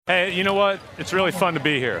Hey, you know what? It's really fun to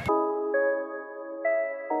be here.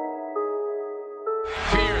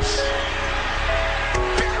 Pierce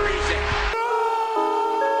buries it.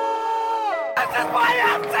 This is my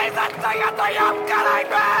end season. Do you think I'm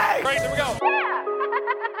kidding me? Great, here we go.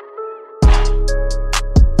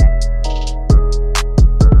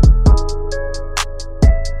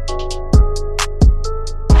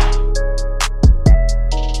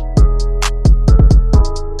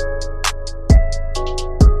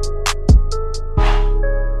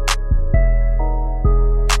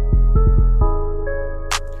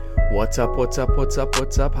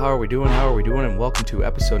 What's up? How are we doing? And welcome to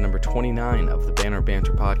episode number 29 of the Banner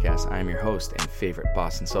Banter podcast. I am your host and favorite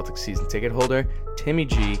Boston Celtics season ticket holder, Timmy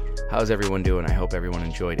G. How's everyone doing? I hope everyone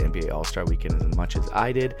enjoyed NBA All-Star Weekend as much as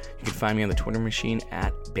I did. You can find me on the Twitter machine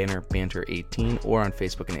at Banner Banter 18 or on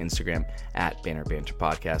Facebook and Instagram at Banner Banter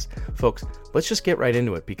Podcast. Folks, let's just get right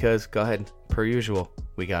into it because, go ahead, per usual,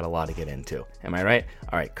 we got a lot to get into. Am I right?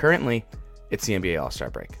 All right, currently, it's the NBA All-Star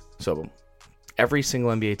break. So every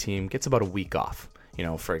single NBA team gets about a week off. You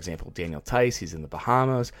know, for example, Daniel Tice, he's in the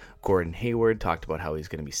Bahamas. Gordon Hayward talked about how he's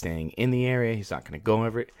going to be staying in the area. He's not going to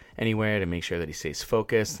go anywhere to make sure that he stays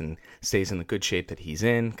focused and stays in the good shape that he's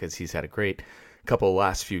in because he's had a great couple of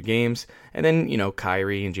last few games. And then, you know,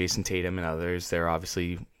 Kyrie and Jason Tatum and others,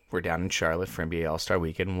 we're down in Charlotte for NBA All-Star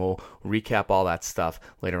Weekend. We'll recap all that stuff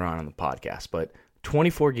later on in the podcast. But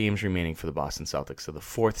 24 games remaining for the Boston Celtics, so the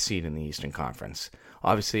fourth seed in the Eastern Conference.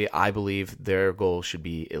 Obviously, I believe their goal should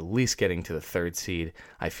be at least getting to the third seed.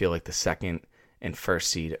 I feel like the second and first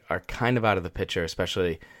seed are kind of out of the picture,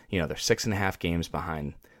 especially, you know, they're 6.5 games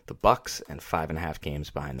behind the Bucks and 5.5 games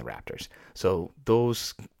behind the Raptors. So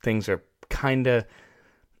those things are kind of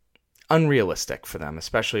unrealistic for them,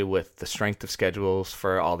 especially with the strength of schedules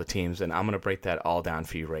for all the teams, and I'm going to break that all down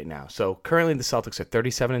for you right now. So currently the Celtics are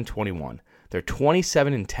 37-21. They're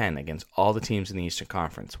 27-10 against all the teams in the Eastern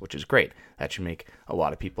Conference, which is great. That should make a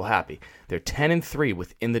lot of people happy. They're 10-3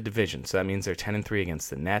 within the division, so that means they're 10-3 against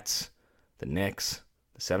the Nets, the Knicks,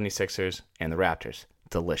 the 76ers, and the Raptors.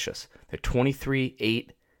 Delicious. They're 23-8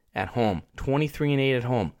 at home. 23-8 at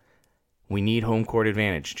home. We need home court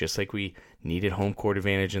advantage, just like we needed home court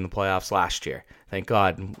advantage in the playoffs last year. Thank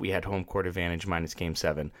God we had home court advantage minus Game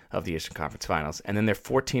 7 of the Eastern Conference Finals. And then they're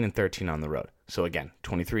 14-13 on the road. So again,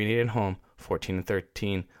 23-8 at home,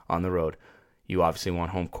 14-13 on the road. You obviously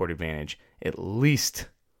want home court advantage, at least,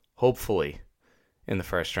 hopefully, in the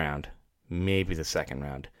first round, maybe the second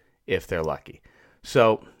round, if they're lucky.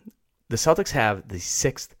 So the Celtics have the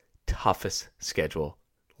sixth toughest schedule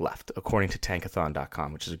left, according to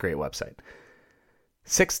Tankathon.com, which is a great website.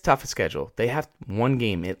 Sixth toughest schedule. They have one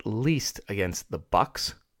game at least against the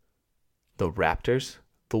Bucks, the Raptors,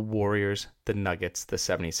 the Warriors, the Nuggets, the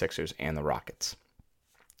 76ers, and the Rockets.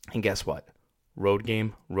 And guess what? Road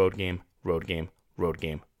game, road game, road game, road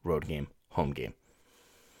game, road game, home game.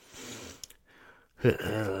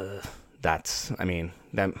 Let's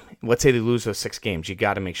say they lose those 6 games. You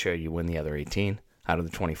got to make sure you win the other 18 out of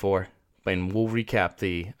the 24. And we'll recap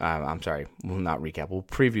we'll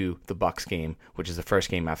preview the Bucks game, which is the first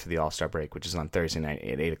game after the All-Star break, which is on Thursday night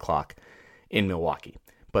at 8 o'clock in Milwaukee.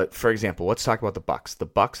 But, for example, let's talk about the Bucks. The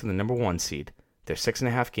Bucks are the number 1 seed. They're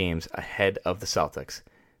 6.5 games ahead of the Celtics.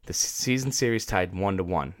 The season series tied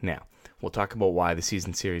 1-1. Now, we'll talk about why the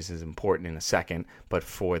season series is important in a second, but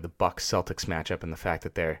for the Bucks-Celtics matchup and the fact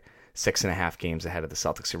that they're 6.5 games ahead of the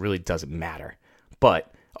Celtics, it really doesn't matter.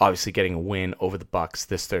 But obviously, getting a win over the Bucks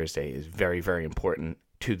this Thursday is very, very important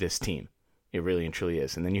to this team. It really and truly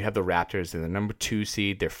is. And then you have the Raptors. They're the number 2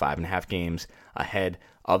 seed. They're 5.5 games ahead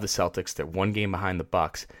of the Celtics. They're 1 game behind the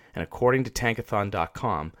Bucks. And according to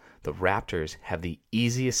Tankathon.com, the Raptors have the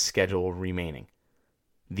easiest schedule remaining.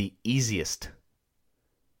 The easiest.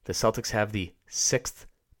 The Celtics have the 6th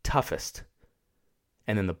toughest.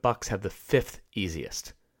 And then the Bucks have the 5th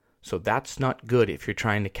easiest. So that's not good if you're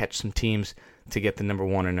trying to catch some teams to get the number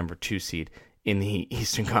 1 or number 2 seed in the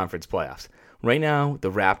Eastern Conference playoffs. Right now,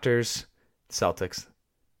 the Raptors, Celtics,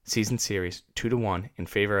 season series 2-1 in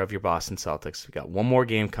favor of your Boston Celtics. We got one more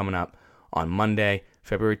game coming up on Monday,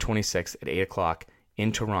 February 26th at 8 o'clock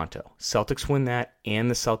in Toronto. Celtics win that, and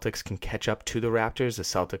the Celtics can catch up to the Raptors. The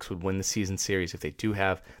Celtics would win the season series if they do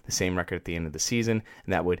have the same record at the end of the season,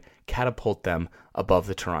 and that would catapult them above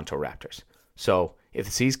the Toronto Raptors. So if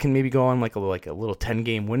the C's can maybe go on like a little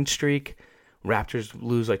 10-game win streak, Raptors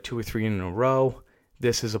lose like 2 or 3 in a row,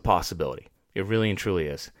 this is a possibility. It really and truly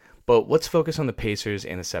is. But let's focus on the Pacers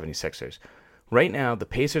and the 76ers. Right now, the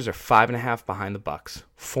Pacers are 5.5 behind the Bucks,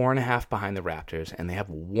 4.5 behind the Raptors, and they have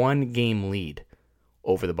 1 game lead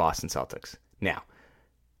over the Boston Celtics. Now,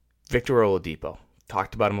 Victor Oladipo,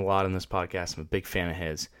 talked about him a lot on this podcast. I'm a big fan of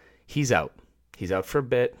his. he's out. He's out for a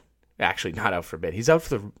bit. Actually, not out for a bit. He's out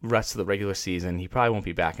for the rest of the regular season. He probably won't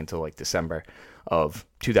be back until like December of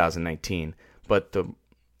 2019. But the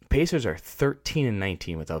Pacers are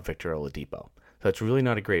 13-19 without Victor Oladipo. So it's really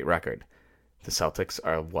not a great record. The Celtics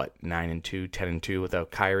are, 9-2, 10-2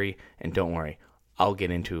 without Kyrie. And don't worry, I'll get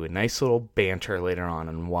into a nice little banter later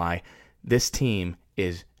on why this team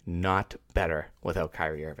is not better without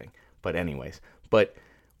Kyrie Irving. But anyways,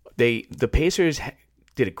 the Pacers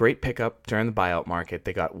did a great pickup during the buyout market.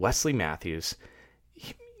 They got Wesley Matthews.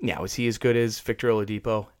 Now, is he as good as Victor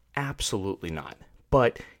Oladipo? Absolutely not.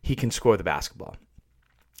 But he can score the basketball.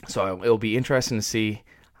 So it'll be interesting to see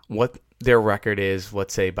what their record is,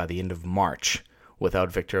 let's say, by the end of March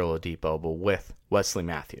without Victor Oladipo, but with Wesley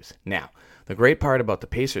Matthews. Now, the great part about the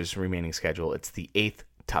Pacers' remaining schedule, it's the 8th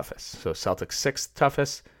toughest. So Celtics 6th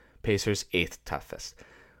toughest, Pacers 8th toughest.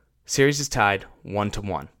 Series is tied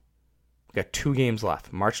 1-1. We've got 2 games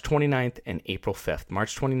left, March 29th and April 5th.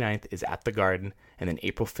 March 29th is at the Garden, and then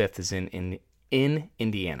April 5th is in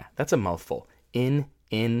Indiana. That's a mouthful. In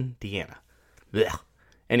Indiana. Blech.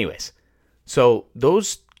 Anyways, so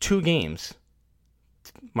those 2 games,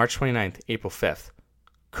 March 29th, April 5th,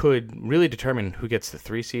 could really determine who gets the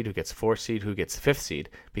 3 seed, who gets the 4 seed, who gets the 5th seed,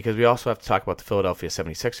 because we also have to talk about the Philadelphia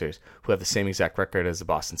 76ers, who have the same exact record as the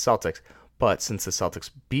Boston Celtics, but since the Celtics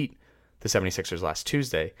beat the 76ers last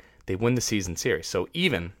Tuesday, they win the season series. So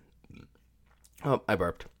even, I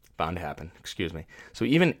burped, bound to happen, excuse me. So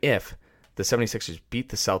even if the 76ers beat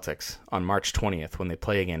the Celtics on March 20th when they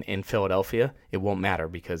play again in Philadelphia, it won't matter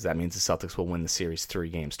because that means the Celtics will win the series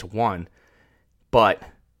 3-1. But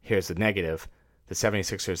here's the negative. The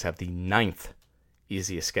 76ers have the 9th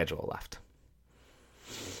easiest schedule left.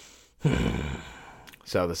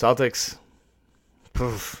 So the Celtics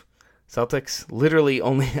literally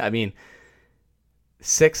only,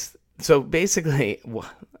 6th. So basically,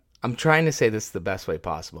 I'm trying to say this the best way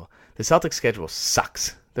possible. The Celtics schedule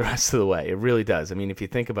sucks the rest of the way. It really does. If you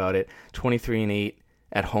think about it, 23-8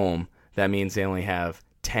 at home, that means they only have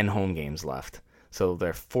 10 home games left. So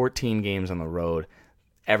they're 14 games on the road.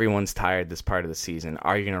 Everyone's tired this part of the season.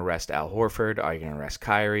 Are you going to rest Al Horford? Are you going to rest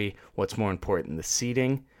Kyrie? What's more important, the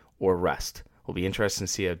seeding or rest? It'll be interesting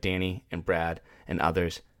to see how Danny and Brad and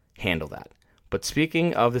others handle that. But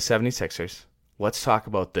speaking of the 76ers, let's talk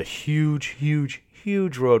about the huge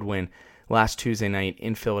road win last Tuesday night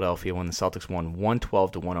in Philadelphia when the Celtics won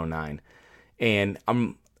 112-109. And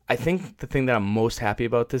I think the thing that I'm most happy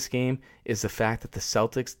about this game is the fact that the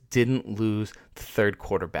Celtics didn't lose the third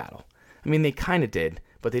quarter battle. They kind of did,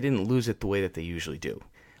 but they didn't lose it the way that they usually do.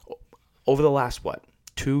 Over the last,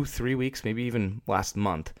 2-3 weeks, maybe even last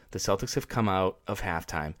month, the Celtics have come out of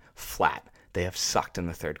halftime flat. They have sucked in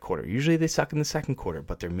the third quarter. Usually they suck in the second quarter,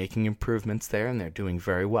 but they're making improvements there, and they're doing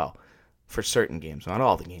very well for certain games, not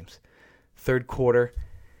all the games. Third quarter,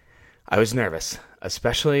 I was nervous,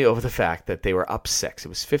 especially over the fact that they were up 6. It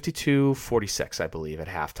was 52-46, I believe, at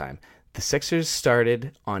halftime. The Sixers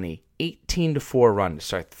started on a 18-4 run to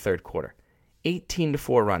start the third quarter.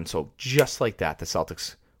 18-4 run, so just like that, the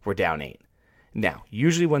Celtics were down 8. Now,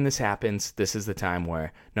 usually when this happens, this is the time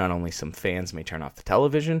where not only some fans may turn off the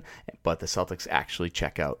television, but the Celtics actually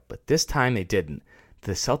check out. But this time they didn't.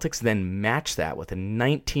 The Celtics then matched that with a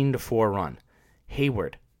 19-4 run.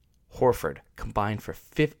 Hayward, Horford combined for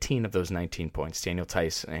 15 of those 19 points. Daniel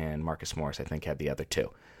Tice and Marcus Morris, I think, had the other 2.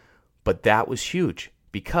 But that was huge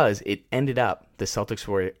because it ended up the Celtics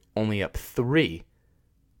were only up 3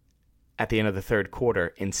 at the end of the third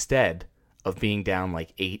quarter instead of being down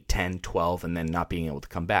like 8, 10, 12, and then not being able to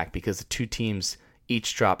come back because the 2 teams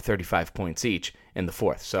each dropped 35 points each in the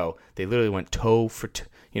fourth. So they literally went toe to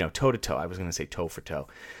toe. I was going to say toe for toe.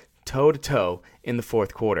 Toe to toe in the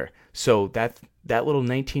fourth quarter. So that little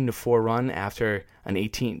 19-4 run after they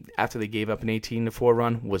gave up an 18-4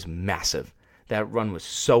 run was massive. That run was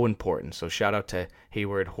so important. So shout out to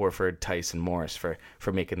Hayward, Horford, Tice, and Morris for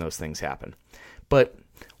making those things happen. But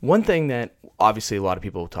one thing that obviously a lot of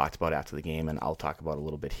people talked about after the game, and I'll talk about a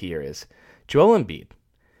little bit here, is Joel Embiid.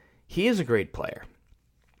 He is a great player.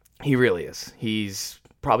 He really is. He's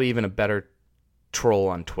probably even a better troll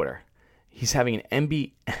on Twitter. He's having an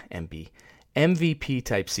MVP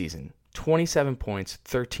type season. 27 points,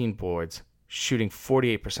 13 boards, shooting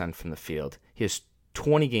 48% from the field. He has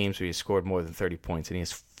 20 games where he has scored more than 30 points, and he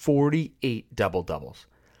has 48 double-doubles.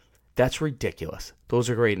 That's ridiculous. Those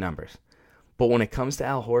are great numbers. But when it comes to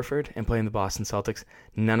Al Horford and playing the Boston Celtics,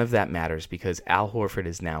 none of that matters because Al Horford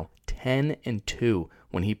is now 10-2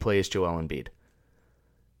 when he plays Joel Embiid.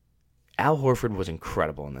 Al Horford was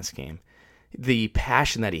incredible in this game. the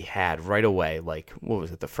passion that he had right away, like, what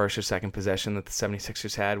was it, the first or second possession that the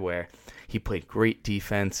 76ers had, where he played great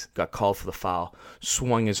defense, got called for the foul,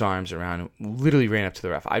 swung his arms around, literally ran up to the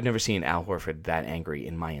ref. I've never seen Al Horford that angry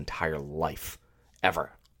in my entire life,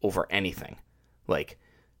 ever, over anything. Like,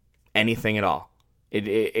 anything at all.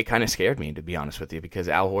 It kind of scared me, to be honest with you, because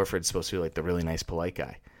Al Horford's supposed to be like the really nice, polite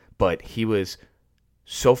guy. But he was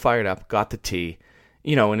so fired up, got the tee,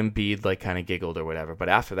 and Embiid like kind of giggled or whatever. But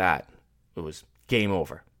after that, it was game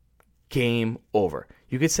over. Game over.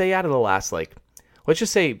 You could say out of the last, let's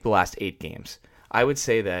just say the last 8 games, I would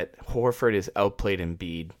say that Horford has outplayed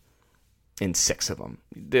Embiid in 6 of them.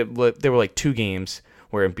 There were like 2 games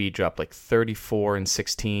where Embiid dropped like 34 and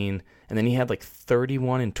 16, and then he had like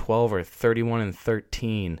 31 and 12 or 31 and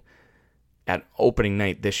 13 at opening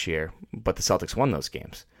night this year, but the Celtics won those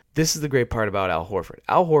games. This is the great part about Al Horford.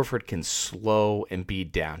 Al Horford can slow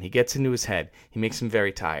Embiid down. He gets into his head. He makes him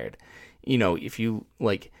very tired. If you,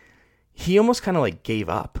 he almost kind of like gave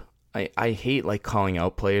up. I hate like calling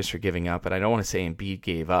out players for giving up, and I don't want to say Embiid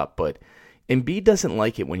gave up, but Embiid doesn't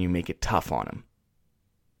like it when you make it tough on him.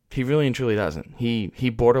 He really and truly doesn't. He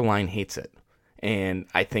borderline hates it. And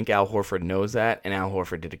I think Al Horford knows that, and Al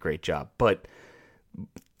Horford did a great job. But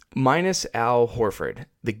minus Al Horford,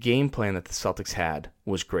 the game plan that the Celtics had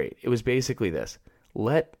was great. It was basically this.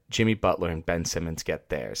 Let Jimmy Butler and Ben Simmons get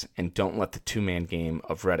theirs, and don't let the two-man game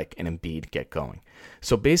of Redick and Embiid get going.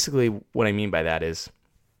 So basically what I mean by that is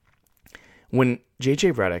when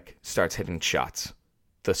J.J. Redick starts hitting shots,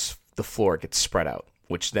 the floor gets spread out,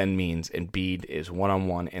 which then means Embiid is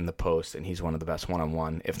one-on-one in the post, and he's one of the best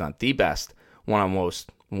one-on-one, if not the best,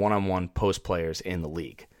 one-on-one post players in the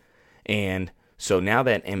league. And so now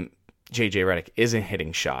that J.J. Redick isn't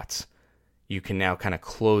hitting shots, you can now kind of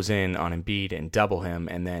close in on Embiid and double him,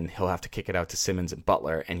 and then he'll have to kick it out to Simmons and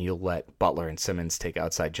Butler, and you'll let Butler and Simmons take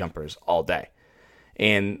outside jumpers all day.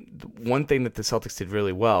 And one thing that the Celtics did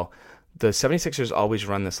really well, the 76ers always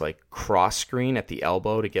run this like cross screen at the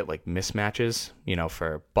elbow to get like mismatches,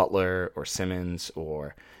 for Butler or Simmons,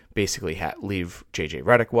 or basically leave J.J.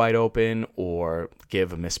 Redick wide open or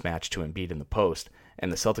give a mismatch to Embiid in the post.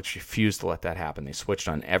 And the Celtics refused to let that happen. They switched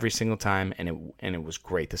on every single time, and it was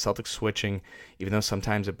great. The Celtics switching, even though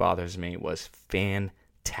sometimes it bothers me, was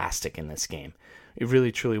fantastic in this game. It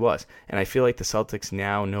really, truly was. And I feel like the Celtics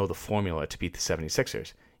now know the formula to beat the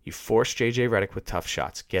 76ers. You force J.J. Redick with tough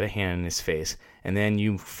shots, get a hand in his face, and then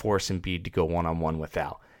you force Embiid to go one-on-one with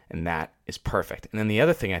Al. And that is perfect. And then the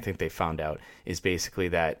other thing I think they found out is basically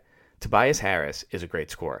that Tobias Harris is a great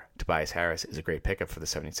scorer. Tobias Harris is a great pickup for the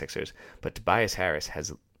 76ers, but Tobias Harris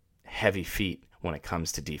has heavy feet when it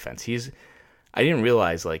comes to defense. I didn't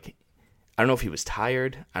realize, I don't know if he was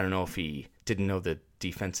tired. I don't know if he didn't know the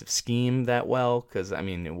defensive scheme that well, because,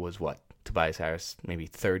 it was Tobias Harris, maybe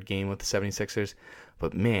 3rd game with the 76ers.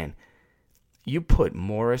 But, man, you put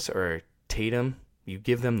Morris or Tatum, you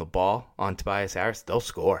give them the ball on Tobias Harris, they'll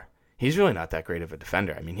score. He's really not that great of a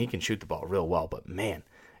defender. He can shoot the ball real well, but, man.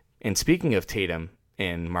 And speaking of Tatum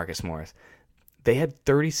and Marcus Morris, they had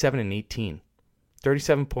 37 and 18.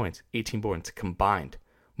 37 points, 18 boards combined.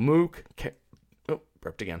 Mook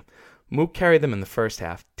carried them in the first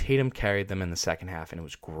half. Tatum carried them in the second half, and it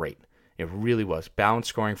was great. It really was. Balanced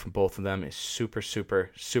scoring from both of them is super,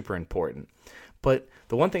 super, super important. But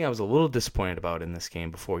the one thing I was a little disappointed about in this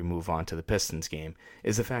game before we move on to the Pistons game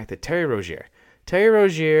is the fact that Terry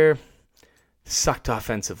Rozier sucked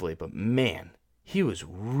offensively, but man, he was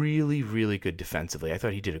really, really good defensively. I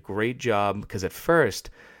thought he did a great job because at first,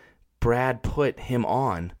 Brad put him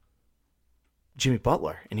on Jimmy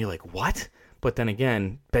Butler. And you're like, what? But then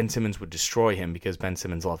again, Ben Simmons would destroy him because Ben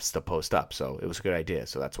Simmons loves to post up. So it was a good idea.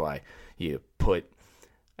 So that's why you put,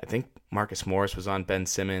 I think Marcus Morris was on Ben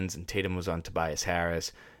Simmons and Tatum was on Tobias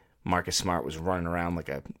Harris. Marcus Smart was running around like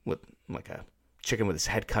a chicken with his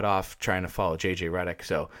head cut off trying to follow J.J. Redick.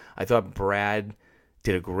 So I thought Brad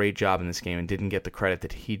did a great job in this game and didn't get the credit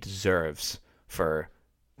that he deserves for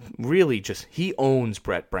really he owns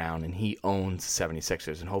Brett Brown and he owns the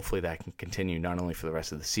 76ers, and hopefully that can continue not only for the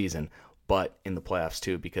rest of the season, but in the playoffs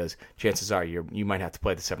too, because chances are you might have to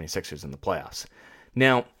play the 76ers in the playoffs.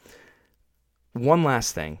 Now, one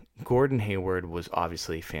last thing. Gordon Hayward was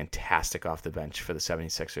obviously fantastic off the bench for the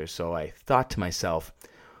 76ers, so I thought to myself,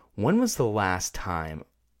 when was the last time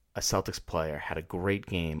a Celtics player had a great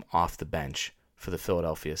game off the bench for the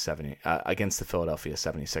against the Philadelphia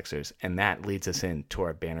 76ers, and that leads us into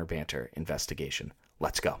our Banner Banter investigation.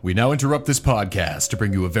 Let's go. We now interrupt this podcast to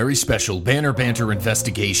bring you a very special Banner Banter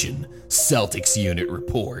investigation, Celtics Unit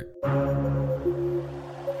Report.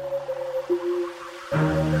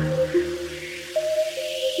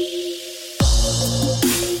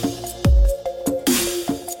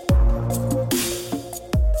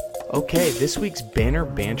 This week's Banner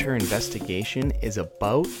Banter investigation is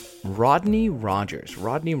about Rodney Rogers.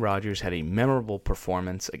 Rodney Rogers had a memorable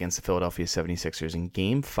performance against the Philadelphia 76ers in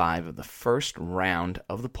Game 5 of the first round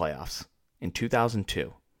of the playoffs in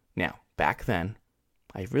 2002. Now, back then,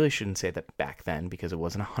 I really shouldn't say that back then because it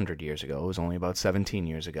wasn't 100 years ago. It was only about 17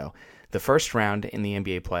 years ago. The first round in the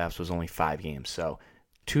NBA playoffs was only 5 games. So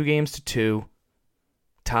 2-2,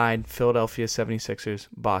 tied Philadelphia 76ers,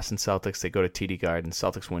 Boston Celtics. They go to TD Garden.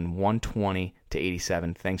 Celtics win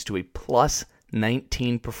 120-87 thanks to a plus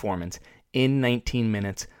 19 performance in 19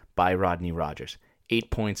 minutes by Rodney Rogers.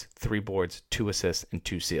 8 points, 3 boards, 2 assists, and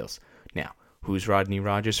 2 steals. Now, who's Rodney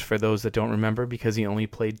Rogers for those that don't remember because he only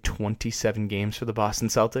played 27 games for the Boston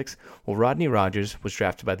Celtics? Well, Rodney Rogers was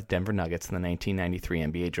drafted by the Denver Nuggets in the 1993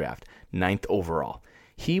 NBA draft, 9th overall.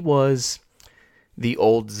 He was the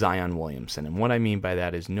old Zion Williamson, and what I mean by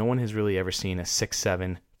that is no one has really ever seen a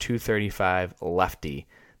 6'7", 235 lefty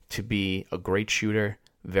to be a great shooter,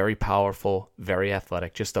 very powerful, very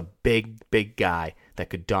athletic, just a big guy that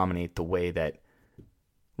could dominate the way that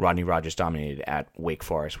Rodney Rogers dominated at Wake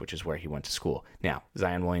Forest, which is where he went to school. Now,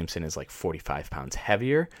 Zion Williamson is like 45 pounds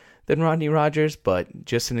heavier than Rodney Rogers, but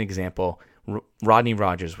just an example, Rodney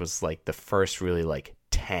Rogers was like the first really like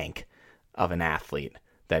tank of an athlete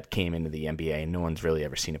that came into the NBA, and no one's really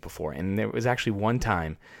ever seen it before. And there was actually one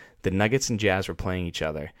time the Nuggets and Jazz were playing each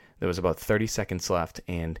other. There was about 30 seconds left,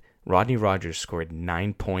 and Rodney Rogers scored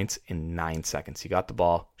 9 points in 9 seconds. He got the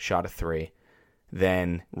ball, shot a 3.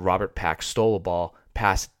 Then Robert Pack stole a ball,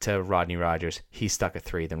 passed it to Rodney Rogers. He stuck a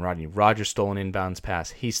 3. Then Rodney Rogers stole an inbounds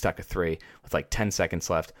pass. He stuck a 3 with like 10 seconds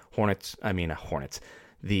left.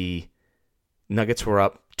 The Nuggets were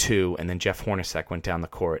up 2, and then Jeff Hornacek went down the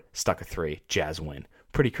court, stuck a 3. Jazz win.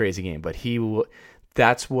 Pretty crazy game, but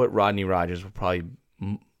that's what Rodney Rogers will probably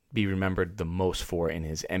be remembered the most for in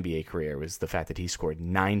his NBA career, was the fact that he scored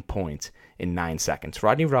 9 points in 9 seconds.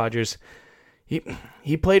 Rodney Rogers,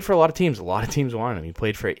 he played for a lot of teams. A lot of teams wanted him. He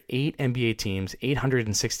played for 8 NBA teams,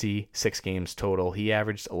 866 games total. He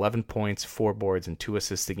averaged 11 points, 4 boards, and 2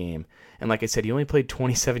 assists a game. And like I said, he only played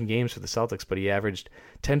 27 games for the Celtics, but he averaged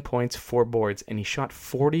 10 points, 4 boards, and he shot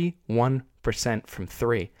 41% from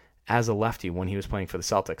 3 as a lefty when he was playing for the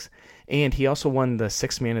Celtics. And he also won the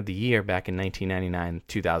Sixth Man of the Year back in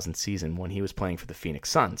 1999-2000 season when he was playing for the Phoenix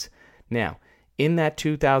Suns. Now, in that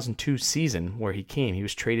 2002 season where he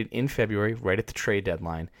was traded in February, right at the trade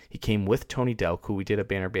deadline. He came with Tony Delk, who we did a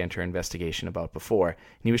Banner Banter investigation about before,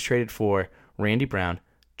 and he was traded for Randy Brown,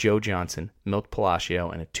 Joe Johnson, Milt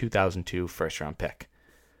Palacio, and a 2002 first-round pick.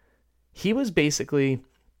 He was basically,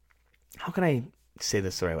 how can I say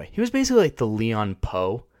this the right way? He was basically like the Leon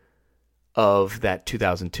Poe of that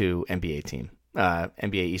 2002 NBA team,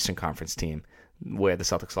 NBA Eastern Conference team, where the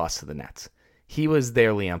Celtics lost to the Nets. He was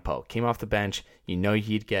their Leon Poe. Came off the bench. You know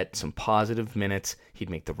he'd get some positive minutes. He'd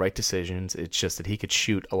make the right decisions. It's just that he could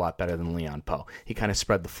shoot a lot better than Leon Poe. He kind of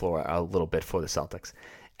spread the floor a little bit for the Celtics.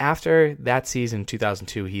 After that season,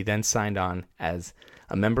 2002, he then signed on as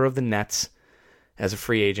a member of the Nets as a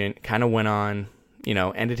free agent, kind of went on,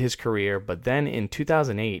 ended his career. But then in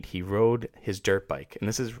 2008, he rode his dirt bike. And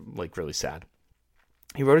this is like really sad.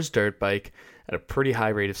 He rode his dirt bike at a pretty high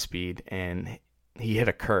rate of speed, and he hit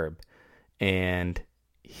a curb. And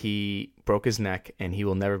he broke his neck, and he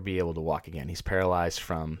will never be able to walk again. He's paralyzed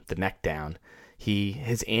from the neck down.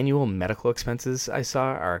 His annual medical expenses, I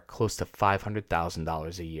saw, are close to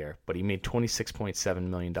 $500,000 a year, but he made $26.7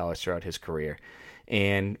 million throughout his career.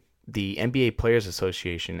 And the NBA Players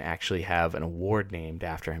Association actually have an award named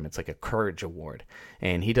after him. It's like a Courage Award.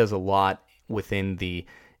 And he does a lot within the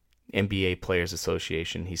NBA Players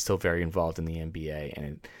Association. He's still very involved in the NBA,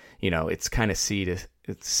 and it's kind of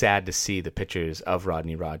it's sad to see the pictures of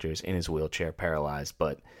Rodney Rogers in his wheelchair, paralyzed,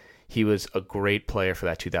 but he was a great player for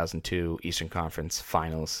that 2002 Eastern Conference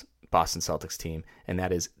Finals Boston Celtics team, and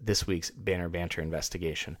that is this week's Banner Banter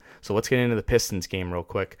investigation. So let's get into the Pistons game real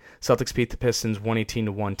quick. Celtics beat the Pistons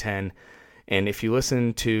 118-110, and if you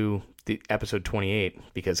listen to the episode 28,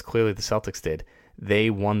 because clearly the Celtics did, they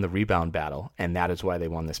won the rebound battle, and that is why they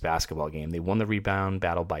won this basketball game. They won the rebound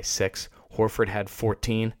battle by 6. Horford had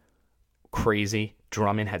 14. Crazy.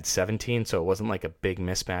 Drummond had 17, so it wasn't like a big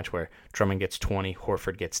mismatch where Drummond gets 20,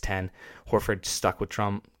 Horford gets 10. Horford stuck with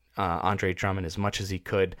Andre Drummond as much as he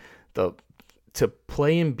could. To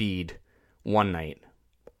play Embiid one night,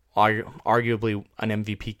 arguably an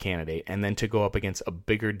MVP candidate, and then to go up against a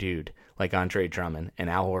bigger dude like Andre Drummond and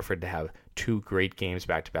Al Horford to have 2 great games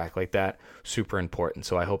back-to-back like that, super important.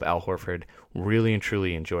 So I hope Al Horford really and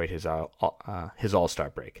truly enjoyed his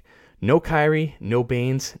All-Star break. No Kyrie, no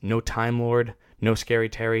Baines, no Time Lord, no Scary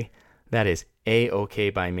Terry. That is A-okay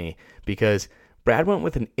by me, because Brad went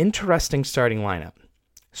with an interesting starting lineup.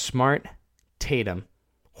 Smart, Tatum,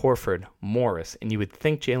 Horford, Morris, and you would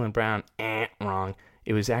think Jaylen Brown, wrong.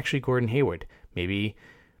 It was actually Gordon Hayward. Maybe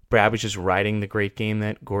Brad was just riding the great game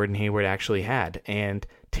that Gordon Hayward actually had. And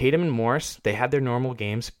Tatum and Morris, they had their normal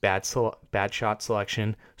games, bad shot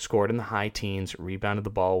selection, scored in the high teens, rebounded the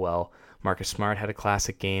ball well. Marcus Smart had a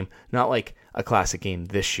classic game. Not like a classic game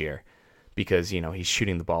this year because, he's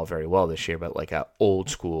shooting the ball very well this year, but like a old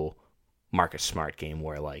school Marcus Smart game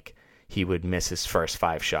where like he would miss his first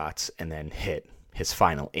 5 shots and then hit his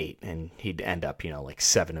final 8, and he'd end up, like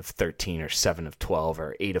 7 of 13 or 7 of 12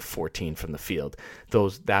 or 8 of 14 from the field.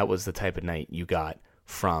 That was the type of night you got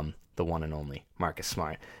from the one and only Marcus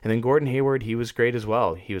Smart. And then Gordon Hayward, he was great as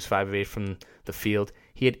well. He was 5 of 8 from the field.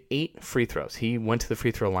 He had 8 free throws. He went to the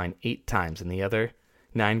free throw line 8 times, and the other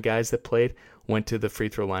 9 guys that played went to the free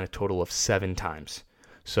throw line a total of 7 times.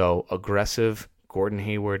 So aggressive Gordon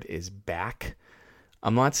Hayward is back.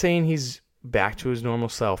 I'm not saying he's back to his normal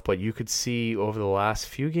self, but you could see over the last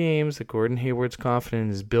few games that Gordon Hayward's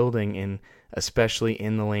confidence is building, in especially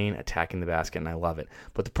in the lane, attacking the basket, and I love it.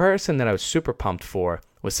 But the person that I was super pumped for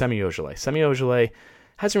was Semi Ojeleye. Semi Ojeleye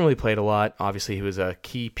hasn't really played a lot. Obviously, he was a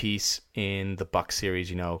key piece in the Bucks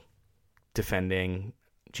series, defending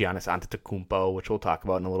Giannis Antetokounmpo, which we'll talk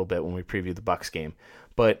about in a little bit when we preview the Bucks game.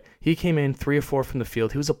 But he came in 3 or 4 from the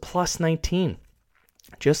field. He was a plus 19,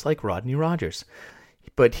 just like Rodney Rogers.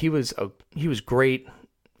 But he was great.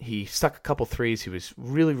 He stuck a couple threes. He was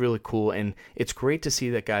really, really cool. And it's great to see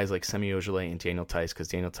that guys like Semi Ojeleye and Daniel Theis, because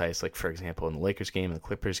Daniel Theis, like for example, in the Lakers game and the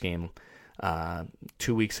Clippers game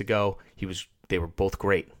 2 weeks ago, they were both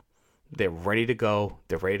great. They're ready to go.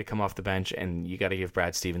 They're ready to come off the bench, and you got to give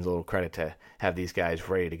Brad Stevens a little credit to have these guys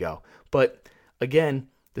ready to go. But again,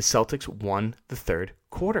 the Celtics won the third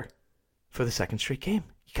quarter for the second straight game.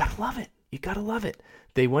 You got to love it. You got to love it.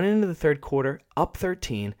 They went into the third quarter up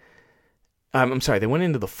 13. They went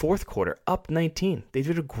into the fourth quarter up 19. They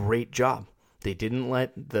did a great job. They didn't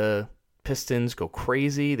let the Pistons go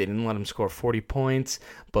crazy. They didn't let them score 40 points.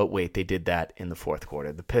 But wait, they did that in the fourth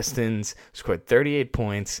quarter. The Pistons scored 38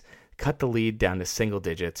 points, cut the lead down to single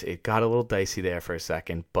digits. It got a little dicey there for a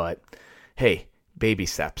second, but hey, baby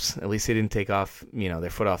steps. At least they didn't take off, their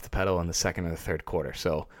foot off the pedal in the second or the third quarter.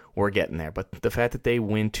 So we're getting there. But the fact that they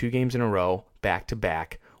win 2 games in a row, back to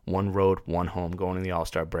back, 1 road, 1 home, going in the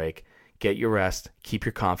All-Star break, get your rest, keep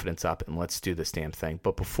your confidence up, and let's do this damn thing.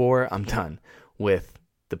 But before I'm done with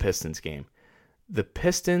the Pistons game, the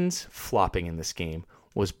Pistons flopping in this game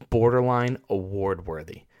was borderline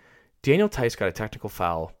award-worthy. Daniel Theis got a technical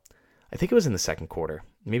foul. I think it was in the second quarter,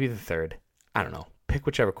 maybe the third. I don't know. Pick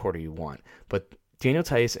whichever quarter you want. But Daniel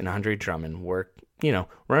Theis and Andre Drummond were,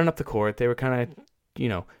 running up the court. They were kind of,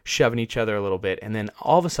 shoving each other a little bit. And then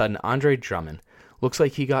all of a sudden, Andre Drummond looks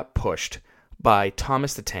like he got pushed by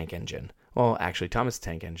Thomas the Tank Engine. Well, actually, Thomas the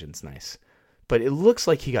Tank Engine's nice. But it looks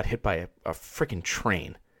like he got hit by a freaking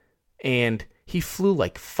train. And he flew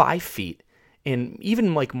like 5 feet. And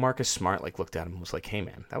even like Marcus Smart looked at him and was like, hey,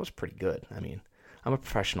 man, that was pretty good. I mean, I'm a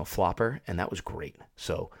professional flopper, and that was great.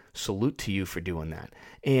 So salute to you for doing that.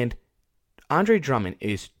 And Andre Drummond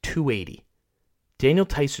is 280. Daniel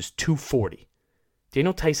Theis is 240.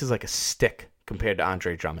 Daniel Theis is like a stick compared to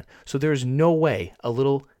Andre Drummond. So there is no way a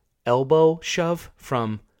little elbow shove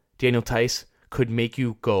from Daniel Theis could make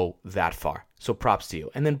you go that far. So props to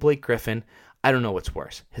you. And then Blake Griffin, I don't know what's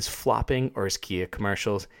worse, his flopping or his Kia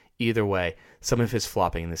commercials. Either way, some of his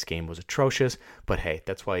flopping in this game was atrocious, but hey,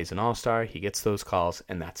 that's why he's an all-star. He gets those calls,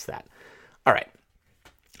 and that's that. All right,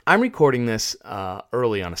 I'm recording this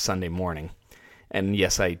early on a Sunday morning, and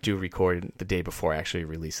yes, I do record the day before I actually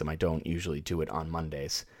release them. I don't usually do it on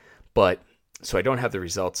Mondays, but so I don't have the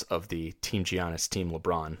results of the Team Giannis, Team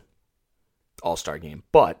LeBron all-star game,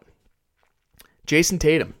 but Jason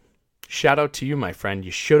Tatum, shout out to you, my friend.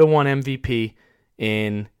 You should have won MVP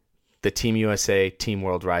in the Team USA, Team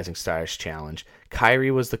World Rising Stars Challenge. Kyrie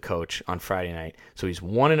was the coach on Friday night, so he's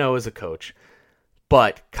 1-0 as a coach,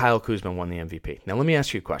 but Kyle Kuzma won the MVP. Now, let me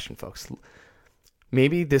ask you a question, folks.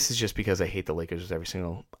 Maybe this is just because I hate the Lakers with every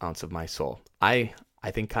single ounce of my soul. I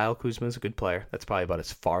think Kyle Kuzma is a good player. That's probably about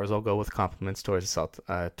as far as I'll go with compliments towards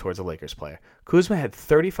a Lakers player. Kuzma had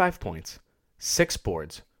 35 points, 6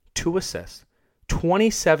 boards, 2 assists,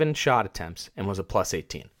 27 shot attempts, and was a plus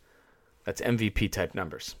 18. That's MVP-type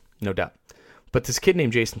numbers. No doubt. But this kid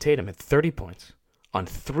named Jason Tatum had 30 points on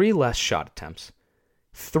 3 less shot attempts,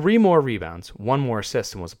 3 more rebounds, 1 more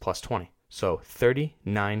assist, and was a plus 20. So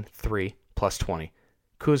 39, 3, plus 20.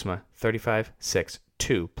 Kuzma, 35, 6,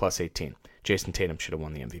 2, plus 18. Jason Tatum should have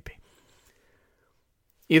won the MVP.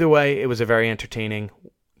 Either way, it was a very entertaining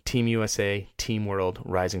Team USA, Team World,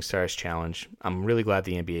 Rising Stars Challenge. I'm really glad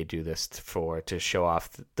the NBA do this to show off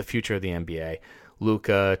the future of the NBA.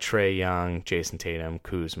 Luka, Trae Young, Jason Tatum,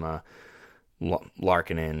 Kuzma,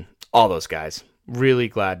 Larkinen, all those guys. Really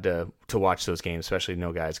glad to watch those games, especially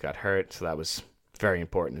no guys got hurt, so that was very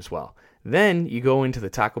important as well. Then you go into the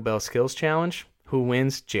Taco Bell Skills Challenge. Who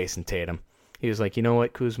wins? Jason Tatum. He was like, you know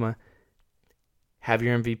what, Kuzma? Have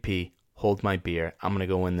your MVP. Hold my beer. I'm going to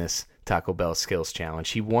go win this Taco Bell Skills Challenge.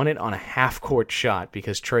 He won it on a half-court shot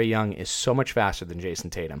because Trae Young is so much faster than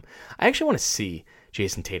Jason Tatum. I actually want to see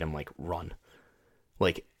Jason Tatum, run.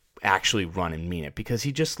 Actually run and mean it, because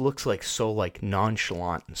he just looks so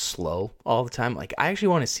nonchalant and slow all the time. I actually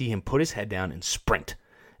want to see him put his head down and sprint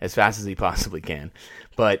as fast as he possibly can.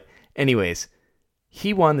 But anyways,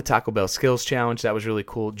 he won the Taco Bell Skills Challenge. That was really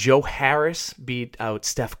cool. Joe Harris beat out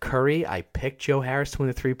Steph Curry. I picked Joe Harris to win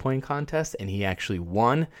the three-point contest, and he actually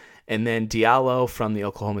won. And then Diallo from the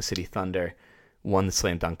Oklahoma City Thunder won the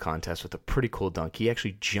slam dunk contest with a pretty cool dunk. He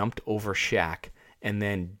actually jumped over Shaq and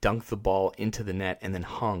then dunked the ball into the net and then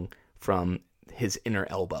hung from his inner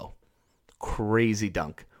elbow. Crazy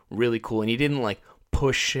dunk. Really cool. And he didn't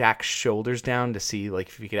push Shaq's shoulders down to see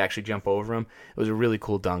if he could actually jump over him. It was a really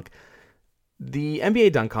cool dunk. The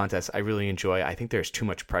NBA dunk contest I really enjoy. I think there's too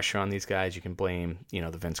much pressure on these guys. You can blame,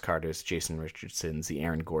 the Vince Carters, Jason Richardsons, the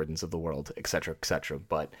Aaron Gordons of the world, etc., etc.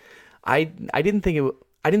 But I didn't think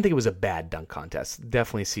it was a bad dunk contest.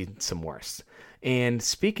 Definitely seen some worse. And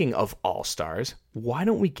speaking of all-stars, why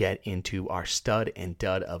don't we get into our stud and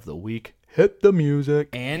dud of the week? Hit the music.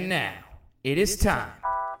 And now, it is time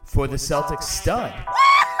for the Celtics stud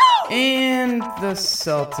and the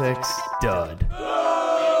Celtics dud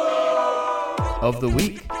of the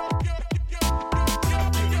week.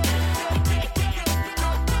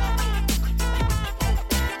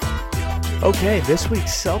 Okay, this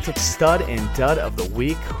week's Celtics stud and dud of the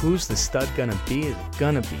week. Who's the stud gonna be? Is it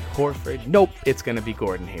gonna be Horford? Nope, it's gonna be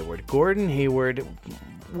Gordon Hayward. Gordon Hayward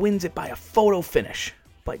wins it by a photo finish,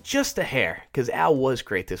 by just a hair, because Al was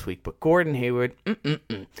great this week, but Gordon Hayward,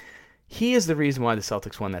 he is the reason why the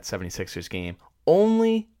Celtics won that 76ers game.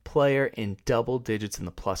 Only player in double digits in the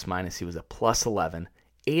plus-minus. He was a plus 11,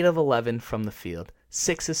 8 of 11 from the field,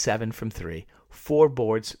 6 of 7 from 3, 4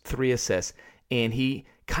 boards, 3 assists, and he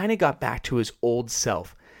kind of got back to his old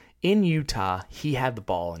self. In Utah, he had the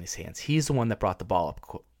ball in his hands. He's the one that brought the ball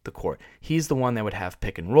up the court. He's the one that would have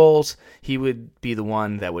pick and rolls. He would be the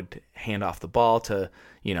one that would hand off the ball to,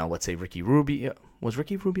 let's say Ricky Rubio. Was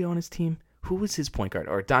Ricky Rubio on his team? Who was his point guard?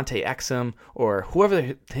 Or Dante Exum, or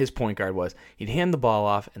whoever his point guard was. He'd hand the ball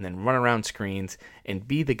off and then run around screens and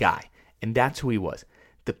be the guy. And that's who he was.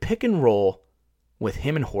 The pick and roll with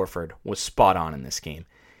him and Horford was spot on in this game.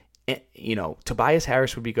 Tobias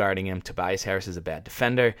Harris would be guarding him. Tobias Harris is a bad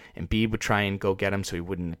defender. Embiid would try and go get him so he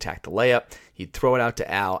wouldn't attack the layup. He'd throw it out to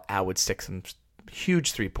Al. Al would stick some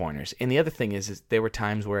huge three-pointers. And the other thing is there were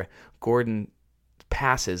times where Gordon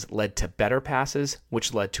passes led to better passes,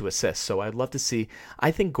 which led to assists. So I'd love to see,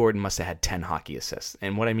 I think Gordon must have had 10 hockey assists.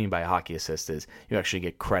 And what I mean by a hockey assist is you actually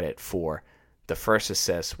get credit for the first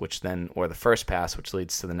assist, or the first pass, which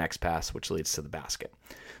leads to the next pass, which leads to the basket.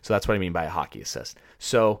 So that's what I mean by a hockey assist.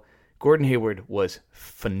 So Gordon Hayward was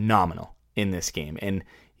phenomenal in this game, and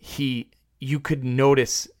you could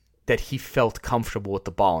notice that he felt comfortable with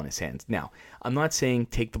the ball in his hands. Now, I'm not saying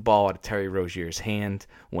take the ball out of Terry Rozier's hand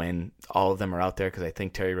when all of them are out there, because I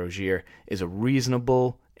think Terry Rozier is a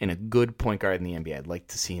reasonable and a good point guard in the NBA. I'd like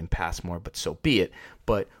to see him pass more, but so be it.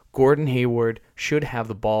 But Gordon Hayward should have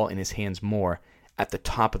the ball in his hands more at the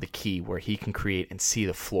top of the key where he can create and see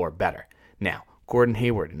the floor better. Now, Gordon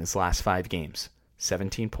Hayward in his last 5 games,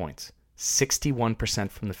 17 points,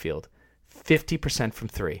 61% from the field, 50% from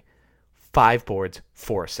 3, 5 boards,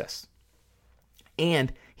 4 assists.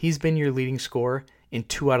 And he's been your leading scorer in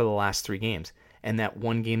 2 out of the last 3 games. And that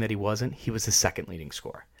one game that he wasn't, he was the second leading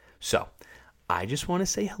scorer. So I just want to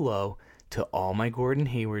say hello to all my Gordon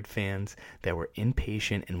Hayward fans that were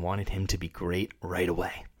impatient and wanted him to be great right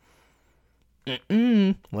away.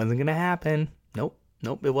 Wasn't going to happen. Nope,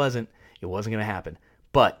 it wasn't. It wasn't going to happen.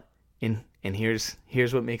 But And here's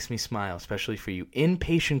what makes me smile, especially for you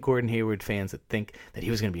impatient Gordon Hayward fans that think that he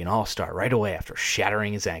was going to be an all-star right away after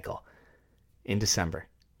shattering his ankle. In December,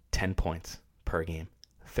 10 points per game,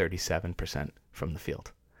 37% from the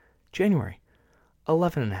field. January,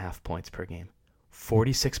 11.5 points per game,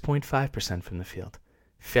 46.5% from the field.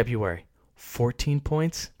 February, 14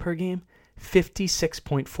 points per game,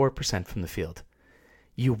 56.4% from the field.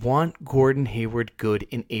 You want Gordon Hayward good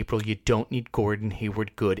in April. You don't need Gordon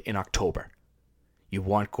Hayward good in October. You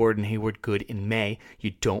want Gordon Hayward good in May.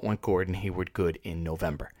 You don't want Gordon Hayward good in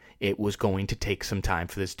November. it was going to take some time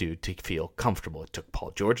for this dude to feel comfortable. It took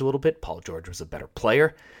Paul George a little bit. Paul George was a better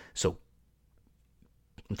player. So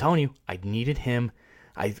I'm telling you, I needed him.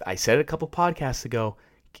 I said it a couple podcasts ago.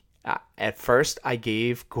 At first, I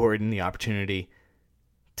gave Gordon the opportunity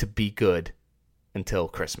to be good until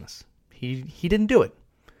Christmas. He didn't do it.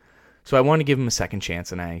 So I wanted to give him a second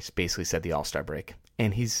chance, and I basically said the All-Star break.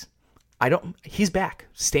 And he's back.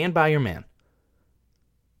 Stand by your man.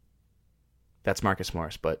 That's Marcus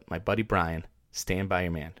Morris, but my buddy Brian, stand by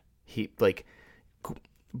your man.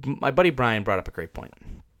 My buddy Brian brought up a great point.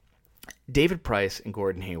 David Price and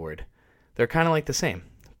Gordon Hayward, they're kind of like the same,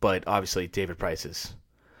 but obviously David Price is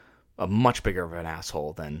a much bigger of an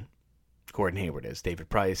asshole than Gordon Hayward is. David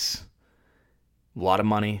Price, a lot of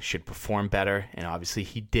money, should perform better, and obviously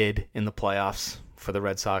he did in the playoffs for the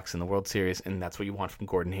Red Sox in the World Series, and that's what you want from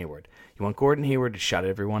Gordon Hayward. You want Gordon Hayward to shut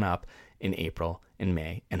everyone up in April, in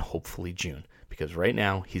May, and hopefully June, because right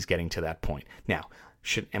now he's getting to that point. Now,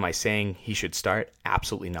 am I saying he should start?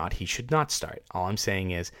 Absolutely not. He should not start. All I'm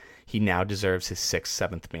saying is he now deserves his 6th,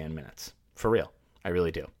 7th man minutes. For real. I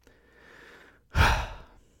really do.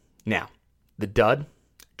 Now, the dud,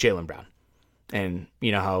 Jaylen Brown. And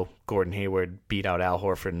you know how Gordon Hayward beat out Al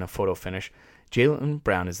Horford in a photo finish? Jaylen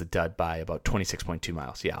Brown is the dud by about 26.2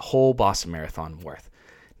 miles. Yeah, a whole Boston Marathon worth.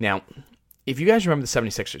 Now, if you guys remember the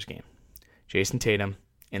 76ers game, Jason Tatum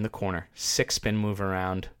in the corner, 6-spin move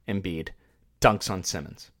around Embiid, dunks on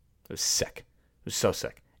Simmons. It was sick. It was so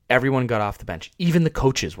sick. Everyone got off the bench. Even the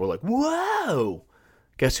coaches were like, whoa!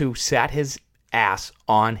 Guess who sat his ass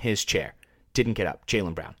on his chair? Didn't get up.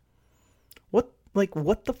 Jaylen Brown.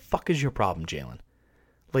 What the fuck is your problem, Jaylen?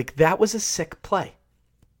 That was a sick play.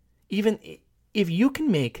 Even if you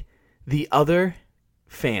can make the other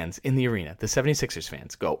fans in the arena, the 76ers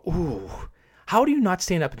fans, go, ooh, how do you not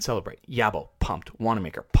stand up and celebrate? Yabo, pumped.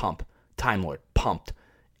 Wanamaker, pumped. Time Lord, pumped.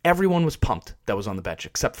 Everyone was pumped that was on the bench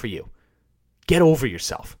except for you. Get over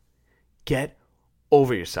yourself. Get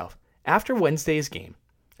over yourself. After Wednesday's game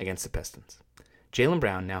against the Pistons, Jaylen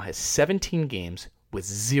Brown now has 17 games with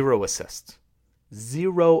 0 assists.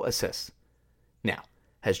 0 assists. Now,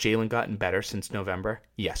 has Jaylen gotten better since November?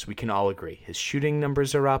 Yes, we can all agree. His shooting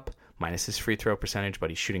numbers are up, minus his free throw percentage, but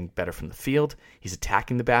he's shooting better from the field. He's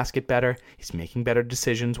attacking the basket better. He's making better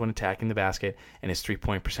decisions when attacking the basket, and his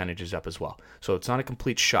three-point percentage is up as well. So it's not a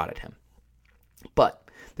complete shot at him. But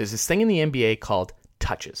there's this thing in the NBA called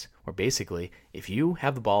touches, where basically if you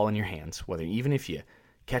have the ball in your hands, even if you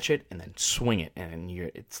catch it and then swing it, and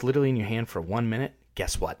it's literally in your hand for 1 minute,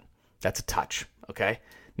 guess what? That's a touch, okay?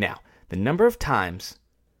 Now, the number of times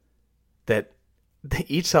that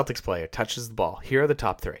each Celtics player touches the ball, here are the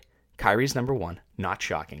top 3. Kyrie's number 1, not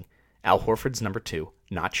shocking. Al Horford's number 2,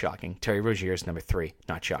 not shocking. Terry Rozier's number 3,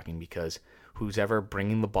 not shocking, because who's ever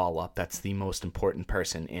bringing the ball up, that's the most important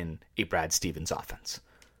person in a Brad Stevens offense.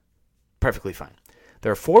 Perfectly fine.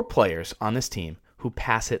 There are 4 players on this team who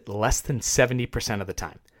pass it less than 70% of the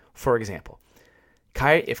time. For example,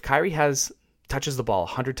 if Kyrie touches the ball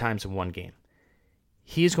 100 times in one game,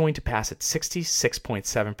 he is going to pass it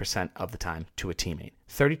 66.7% of the time to a teammate.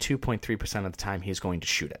 32.3% of the time he is going to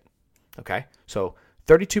shoot it. Okay? So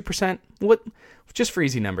 32%, just for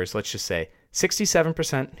easy numbers, let's just say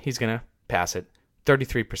 67% he's going to pass it,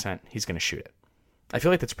 33% he's going to shoot it. I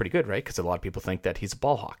feel like that's pretty good, right? Because a lot of people think that he's a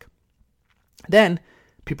ball hawk. Then,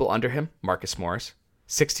 people under him, Marcus Morris,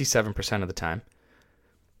 68% of the time,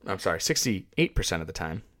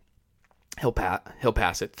 he'll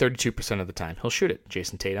pass it. 32% of the time, he'll shoot it.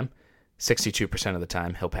 Jason Tatum, 62% of the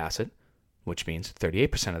time, he'll pass it, which means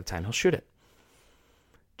 38% of the time, he'll shoot it.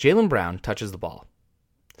 Jaylen Brown touches the ball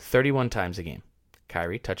 31 times a game.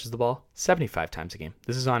 Kyrie touches the ball 75 times a game.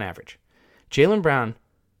 This is on average. Jaylen Brown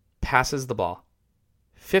passes the ball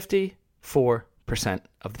 54%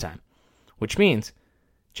 of the time, which means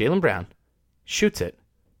Jaylen Brown shoots it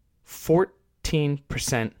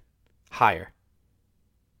 14% higher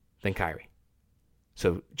than Kyrie.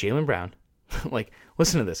 So Jaylen Brown,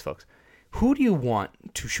 listen to this, folks. Who do you want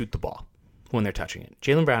to shoot the ball when they're touching it?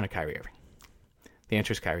 Jaylen Brown or Kyrie Irving? The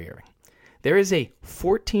answer is Kyrie Irving. There is a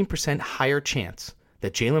 14% higher chance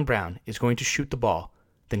that Jaylen Brown is going to shoot the ball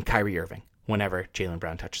than Kyrie Irving whenever Jaylen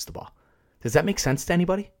Brown touches the ball. Does that make sense to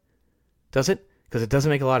anybody? Does it? Because it doesn't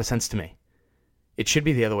make a lot of sense to me. It should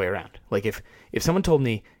be the other way around. If someone told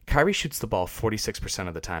me Kyrie shoots the ball 46%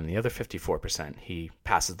 of the time and the other 54% he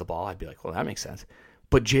passes the ball, I'd be like, well, that makes sense.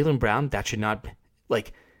 But Jaylen Brown, that should not...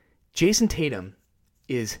 Jason Tatum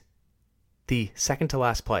is the second to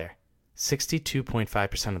last player.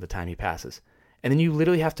 62.5% of the time he passes. And then you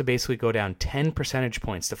literally have to basically go down 10 percentage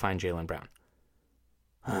points to find Jaylen Brown.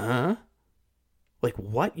 Huh? Like,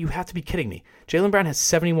 what? You have to be kidding me. Jaylen Brown has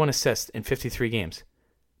 71 assists in 53 games.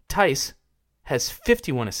 Tice has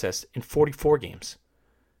 51 assists in 44 games.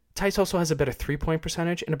 Tice also has a better three-point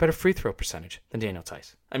percentage and a better free throw percentage than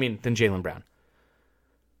Jaylen Brown.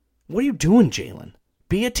 What are you doing, Jaylen?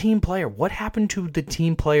 Be a team player. What happened to the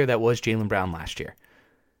team player that was Jaylen Brown last year?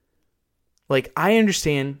 Like, I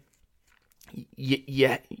understand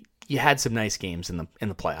you had some nice games in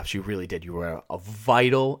the playoffs. You really did. You were a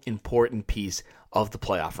vital, important piece of the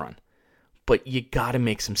playoff run. But you got to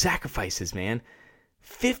make some sacrifices, man.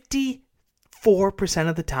 54%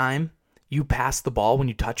 of the time you pass the ball when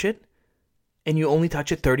you touch it, and you only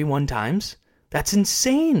touch it 31 times? That's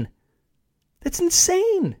insane. That's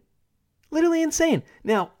insane. Literally insane.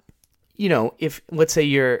 Now, if, let's say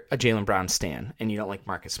you're a Jaylen Brown stan and you don't like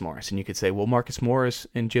Marcus Morris, and you could say, well, Marcus Morris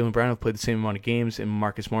and Jaylen Brown have played the same amount of games, and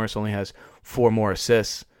Marcus Morris only has 4 more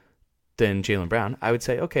assists than Jaylen Brown, I would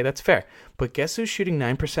say, okay, that's fair. But guess who's shooting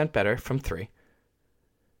 9% better from 3?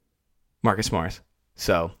 Marcus Morris.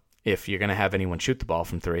 So if you're going to have anyone shoot the ball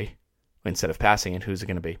from 3 instead of passing it, who's it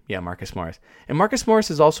going to be? Yeah, Marcus Morris. And Marcus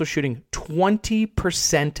Morris is also shooting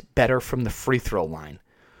 20% better from the free throw line.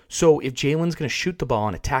 So if Jaylen's going to shoot the ball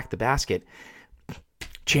and attack the basket,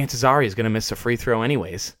 chances are he's going to miss a free throw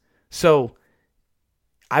anyways. So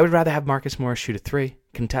I would rather have Marcus Morris shoot a 3,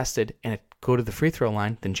 contested, and go to the free throw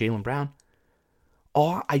line than Jaylen Brown.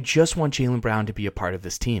 Or I just want Jaylen Brown to be a part of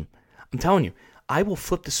this team. I'm telling you, I will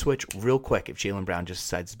flip the switch real quick if Jaylen Brown just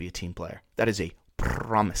decides to be a team player. That is a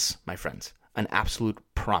promise, my friends. An absolute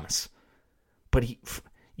promise. But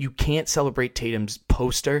you can't celebrate Tatum's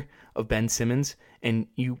poster of Ben Simmons and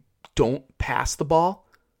you don't pass the ball.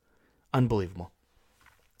 Unbelievable.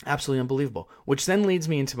 Absolutely unbelievable. Which then leads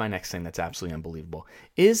me into my next thing that's absolutely unbelievable.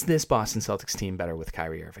 Is this Boston Celtics team better with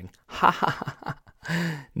Kyrie Irving? Ha ha ha.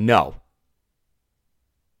 No.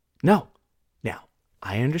 Now,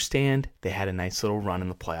 I understand they had a nice little run in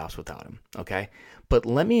the playoffs without him, okay? But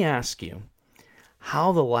let me ask you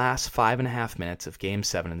how the last 5.5 minutes of Game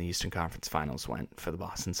 7 in the Eastern Conference Finals went for the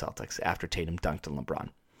Boston Celtics after Tatum dunked on LeBron.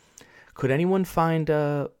 Could anyone find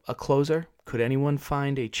a closer? Could anyone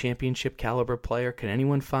find a championship caliber player? Could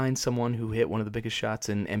anyone find someone who hit one of the biggest shots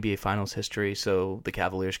in NBA Finals history so the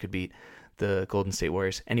Cavaliers could beat the Golden State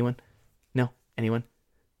Warriors? Anyone? No? Anyone?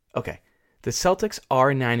 Okay. The Celtics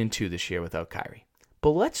are 9-2 this year without Kyrie. But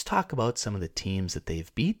let's talk about some of the teams that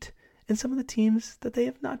they've beat and some of the teams that they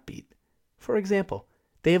have not beat. For example,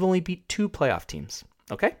 they have only beat 2 playoff teams.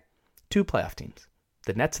 Okay? 2 playoff teams.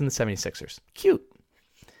 The Nets and the 76ers. Cute.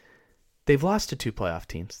 They've lost to 2 playoff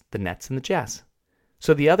teams, the Nets and the Jazz.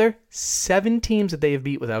 So the other 7 teams that they have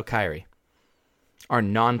beat without Kyrie are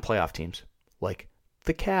non-playoff teams, like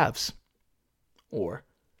the Cavs. Or,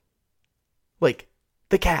 like,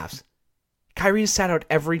 the Cavs. Kyrie has sat out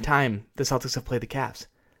every time the Celtics have played the Cavs.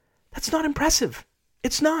 That's not impressive.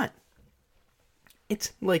 It's not.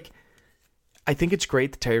 It's like, I think it's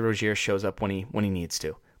great that Terry Rozier shows up when he needs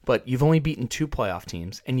to. But you've only beaten 2 playoff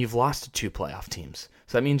teams, and you've lost to 2 playoff teams.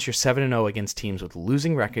 So that means you're 7-0 against teams with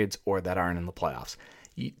losing records or that aren't in the playoffs.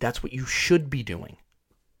 That's what you should be doing.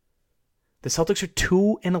 The Celtics are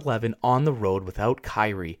 2-11 on the road without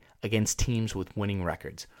Kyrie against teams with winning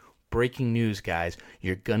records. Breaking news, guys.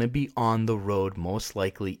 You're going to be on the road most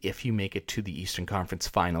likely if you make it to the Eastern Conference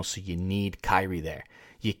Finals, so you need Kyrie there.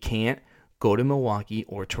 You can't go to Milwaukee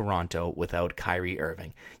or Toronto without Kyrie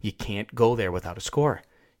Irving. You can't go there without a scorer.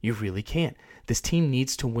 You really can't. This team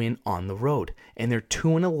needs to win on the road, and they're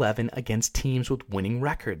 2-11 against teams with winning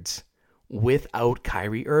records without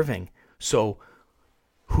Kyrie Irving. So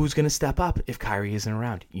who's going to step up if Kyrie isn't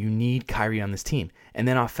around? You need Kyrie on this team. And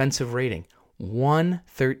then offensive rating,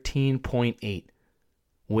 113.8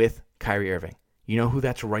 with Kyrie Irving. You know who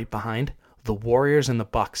that's right behind? The Warriors and the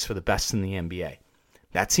Bucks for the best in the NBA.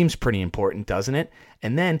 That seems pretty important, doesn't it?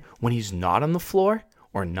 And then when he's not on the floor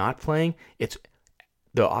or not playing,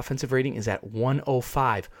 the offensive rating is at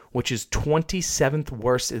 105, which is 27th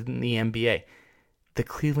worst in the NBA. The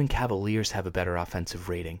Cleveland Cavaliers have a better offensive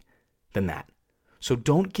rating than that. So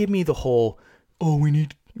don't give me the whole, we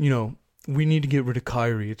need to get rid of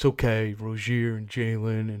Kyrie. It's okay, Rozier and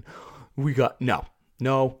Jaylen, and we got... No.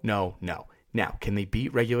 Now, can they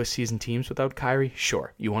beat regular season teams without Kyrie?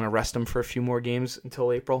 Sure. You want to rest them for a few more games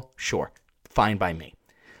until April? Sure. Fine by me.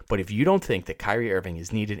 But if you don't think that Kyrie Irving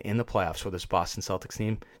is needed in the playoffs for this Boston Celtics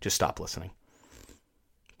team, just stop listening.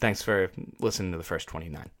 Thanks for listening to the first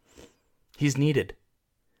 29. He's needed.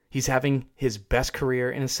 He's having his best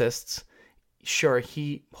career in assists. Sure,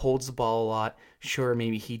 he holds the ball a lot. Sure,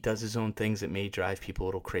 maybe he does his own things that may drive people a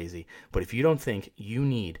little crazy. But if you don't think you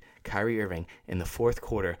need Kyrie Irving in the fourth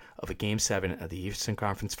quarter of a Game 7 of the Eastern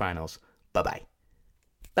Conference Finals, bye-bye.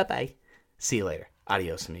 Bye-bye. See you later.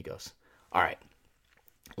 Adios, amigos. All right.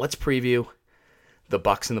 Let's preview the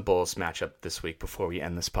Bucks and the Bulls matchup this week before we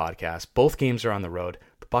end this podcast. Both games are on the road.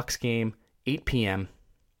 The Bucks game, 8 p.m.,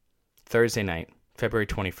 Thursday night, February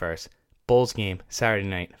 21st. Bulls game, Saturday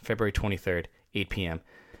night, February 23rd, 8 p.m.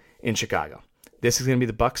 in Chicago. This is going to be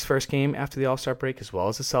the Bucks' first game after the All-Star break, as well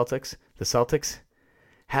as the Celtics. The Celtics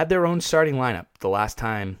had their own starting lineup the last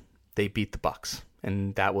time they beat the Bucks,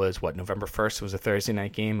 and that was, November 1st? It was a Thursday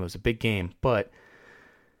night game. It was a big game, but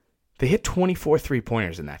they hit 24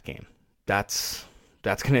 3-pointers in that game. That's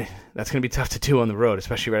gonna be tough to do on the road,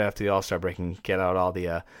 especially right after the All-Star break, and get out all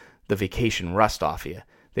the vacation rust off of you.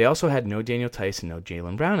 They also had no Daniel Tice and no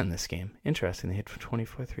Jaylen Brown in this game. Interesting. They hit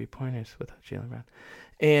 24 3-pointers without Jaylen Brown.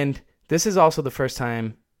 And this is also the first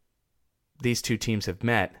time these two teams have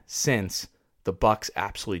met since the Bucks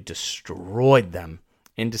absolutely destroyed them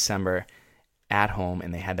in December at home,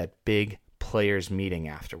 and they had that big players meeting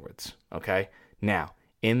afterwards. Okay? Now,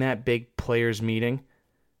 in that big players meeting,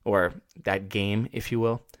 or that game, if you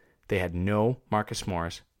will, they had no Marcus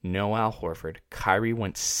Morris, no Al Horford. Kyrie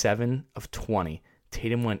went 7 of 20.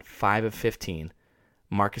 Tatum went 5 of 15.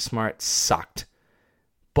 Marcus Smart sucked.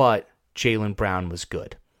 But Jaylen Brown was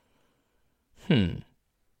good.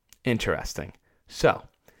 Interesting. So,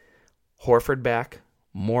 Horford back,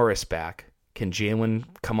 Morris back. Can Jaylen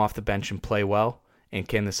come off the bench and play well? And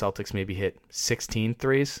can the Celtics maybe hit 16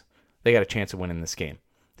 threes? They got a chance of winning this game.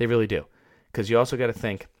 They really do. Because you also got to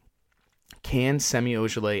think, can Semi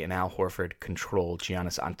Ojeleye and Al Horford control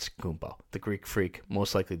Giannis Antetokounmpo, the Greek Freak,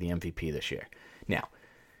 most likely the MVP this year? Now,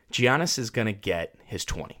 Giannis is going to get his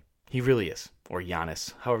 20. He really is. Or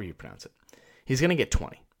Giannis, however you pronounce it. He's going to get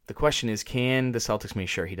 20. The question is, can the Celtics make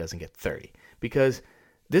sure he doesn't get 30? Because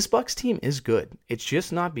this Bucks team is good. It's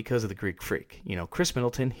just not because of the Greek Freak. You know, Chris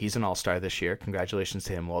Middleton, he's an all-star this year. Congratulations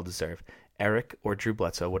to him, well-deserved. Eric, or Drew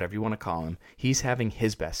Bledsoe, whatever you want to call him, he's having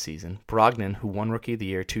his best season. Brogdon, who won Rookie of the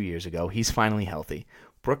Year 2 years ago, he's finally healthy.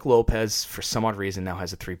 Brook Lopez, for some odd reason, now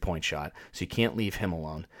has a three-point shot, so you can't leave him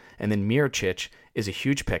alone. And then Mirotic is a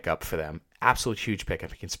huge pickup for them, absolute huge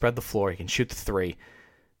pickup. He can spread the floor, he can shoot the three.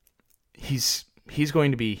 He's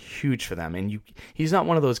going to be huge for them, and he's not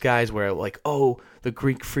one of those guys where, like, oh, the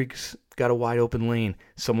Greek Freak's got a wide open lane,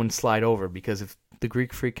 someone slide over, because if the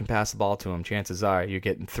Greek Freak can pass the ball to him, chances are you're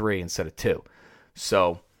getting 3 instead of 2.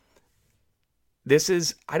 So this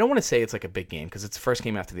is, I don't want to say it's like a big game because it's the first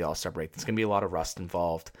game after the All-Star break. There's going to be a lot of rust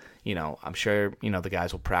involved. You know, I'm sure, the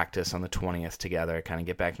guys will practice on the 20th together, kind of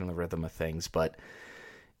get back into the rhythm of things. But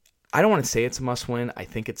I don't want to say it's a must-win. I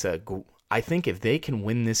think if they can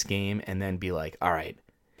win this game and then be like, all right,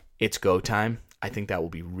 it's go time, I think that will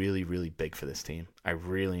be really, really big for this team. I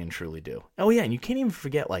really and truly do. Oh, yeah, and you can't even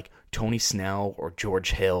forget, like, Tony Snell or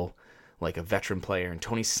George Hill, like a veteran player. And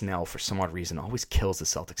Tony Snell, for some odd reason, always kills the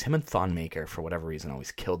Celtics. Him and Thon Maker, for whatever reason,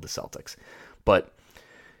 always killed the Celtics. But,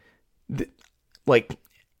 am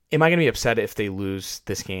I going to be upset if they lose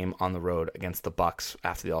this game on the road against the Bucks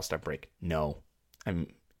after the All-Star break? No.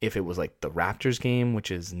 If it was like the Raptors game, which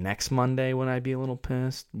is next Monday, would I be a little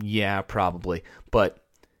pissed? Yeah, probably. But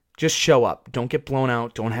just show up. Don't get blown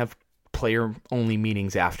out. Don't have player-only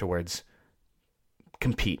meetings afterwards.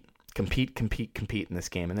 Compete in this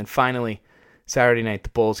game. And then finally, Saturday night, the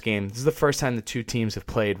Bulls game. This is the first time the two teams have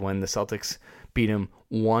played when the Celtics beat them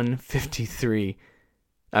 133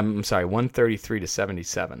 to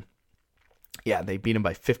 77. Yeah, they beat them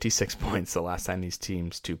by 56 points the last time these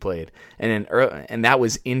two played. And that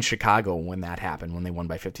was in Chicago when that happened, when they won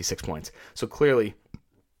by 56 points. So clearly,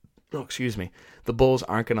 the Bulls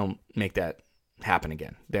aren't going to make that happen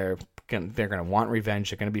again. They're going to want revenge.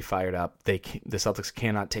 They're going to be fired up. The Celtics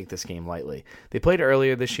cannot take this game lightly. They played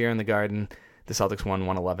earlier this year in the Garden. The Celtics won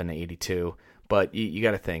 111-82. But you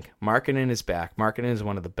got to think, Markkanen is back. Markkanen is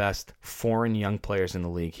one of the best foreign young players in the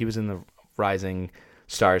league. He was in the Rising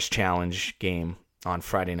Stars Challenge game on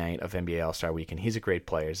Friday night of NBA All-Star Weekend. He's a great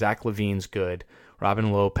player. Zach LaVine's good.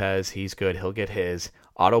 Robin Lopez, he's good. He'll get his.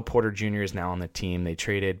 Otto Porter Jr. is now on the team. They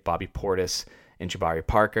traded Bobby Portis and Jabari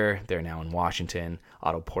Parker. They're now in Washington.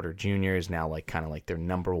 Otto Porter Jr. is now kind of like their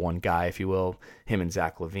number one guy, if you will. Him and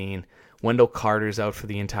Zach LaVine. Wendell Carter's out for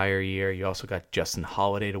the entire year. You also got Justin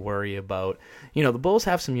Holiday to worry about. The Bulls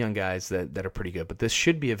have some young guys that are pretty good, but this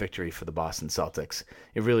should be a victory for the Boston Celtics.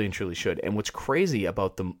 It really and truly should. And what's crazy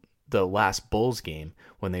about the last Bulls game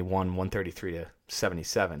when they won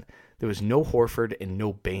 133-77, there was no Horford and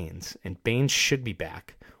no Baines. And Baines should be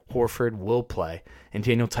back. Horford will play. And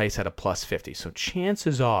Daniel Tice had a plus 50. So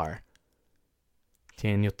chances are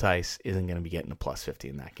Daniel Tice isn't going to be getting a plus 50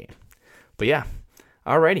 in that game. But yeah,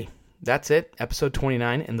 alrighty. that's it. Episode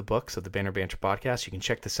 29 in the books of the Banner Banter podcast. You can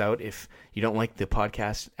check this out. If you don't like the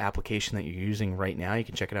podcast application that you're using right now, you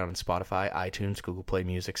can check it out on Spotify, iTunes, Google Play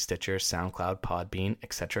Music, Stitcher, SoundCloud, Podbean,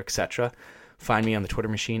 etc., etc. Find me on the Twitter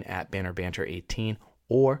machine at BannerBanter18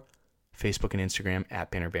 or Facebook and Instagram at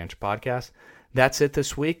Banner Banter Podcast. That's it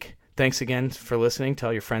this week. Thanks again for listening.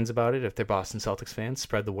 Tell your friends about it. If they're Boston Celtics fans,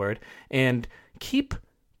 spread the word. And keep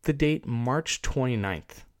the date March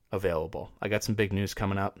 29th available. I got some big news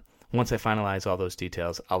coming up. Once I finalize all those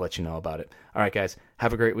details, I'll let you know about it. All right, guys.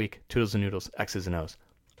 Have a great week. Toodles and noodles, X's and O's.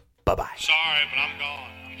 Bye-bye. Sorry, but I'm gone.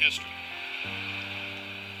 I'm history.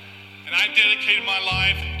 And I dedicated my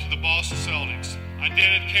life to the Boston Celtics. I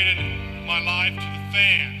dedicated my life to the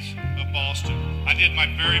fans of Boston. I did my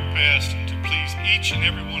very best to please each and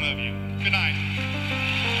every one of you. Good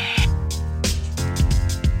night.